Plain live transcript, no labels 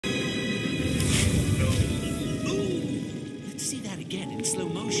slow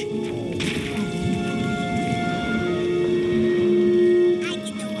motion.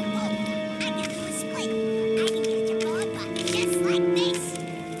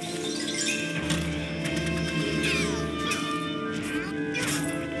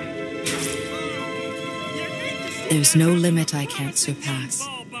 There's no limit I can't surpass.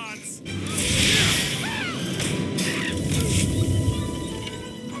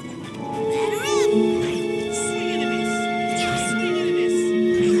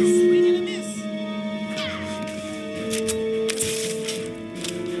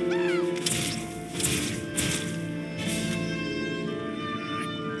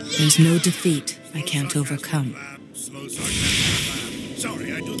 There's no defeat I can't overcome.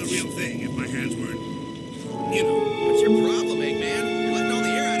 Sorry, I do the real thing if my hands weren't, you know. What's your problem, Eggman? You're letting all the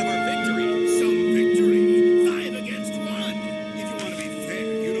air out of our victory. Some victory. 5 against 1. If you want to be fair,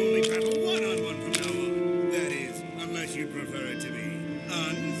 you'd only battle one-on-one from now on. That is, unless you prefer it to be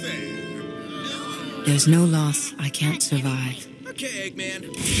unfair. There's no loss I can't survive. Okay, Eggman. You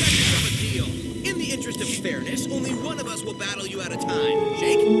got yourself a deal. In the interest of fairness, only one of us will battle you at a time.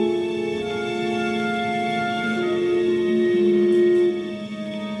 Shake?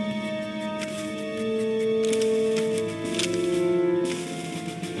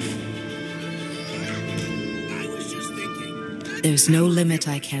 There's no limit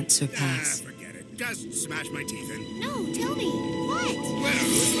I can't surpass. Forget it. Just smash my teeth in. No, tell me. What? Well,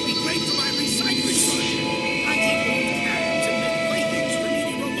 it would be great for my recycling fund. I keep old cans and make playthings for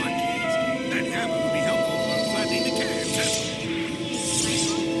needy robot kids. That hammer would be helpful for flattening the cans.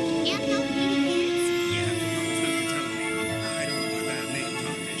 And help needy kids? You have to promise not to tell me. I don't want my bad name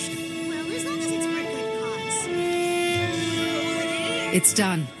tarnished. Well, as long as it's for a good cause. It's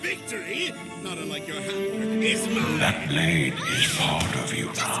done. Victory? Not unlike your hammer. It's mine. That blade is part of you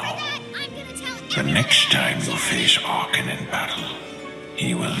Just for now. that, I'm gonna tell The next time you face Arkin in battle,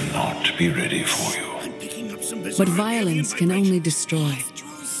 he will not be ready for you. I'm picking up some bizarre But violence can alien only destroy.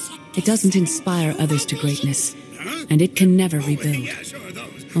 It doesn't inspire others to greatness, and it can never rebuild. Yeah, sure,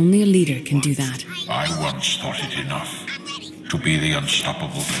 those. Only a leader can do that. I once thought it enough to be the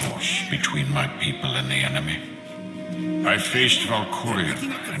unstoppable force between my people and the enemy. I faced Valkyria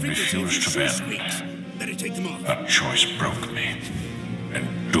and refused to bend. Better take them off. That choice broke me and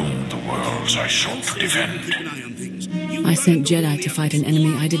doomed the worlds I sought to defend. Keep an eye on things. I sent Jedi to fight an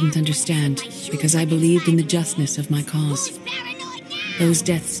enemy I didn't understand because I believed in the justness of my cause. Those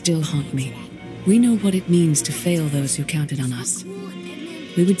deaths still haunt me. We know what it means to fail those who counted on us.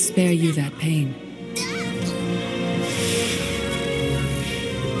 We would spare you that pain.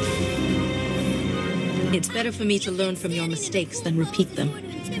 It's better for me to learn from your mistakes than repeat them.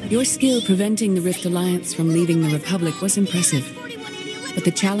 Your skill preventing the Rift Alliance from leaving the Republic was impressive. But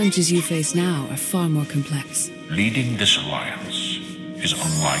the challenges you face now are far more complex. Leading this alliance is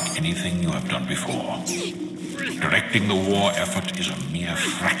unlike anything you have done before. Directing the war effort is a mere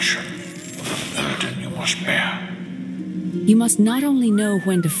fraction of the burden you must bear. You must not only know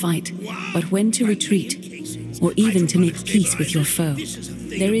when to fight, but when to retreat, or even to make peace with your foe.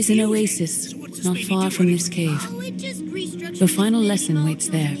 There is an oasis not far from this cave. Oh, it just restructured The final the lesson waits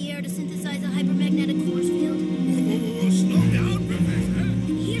there. the air to synthesize a hypermagnetic force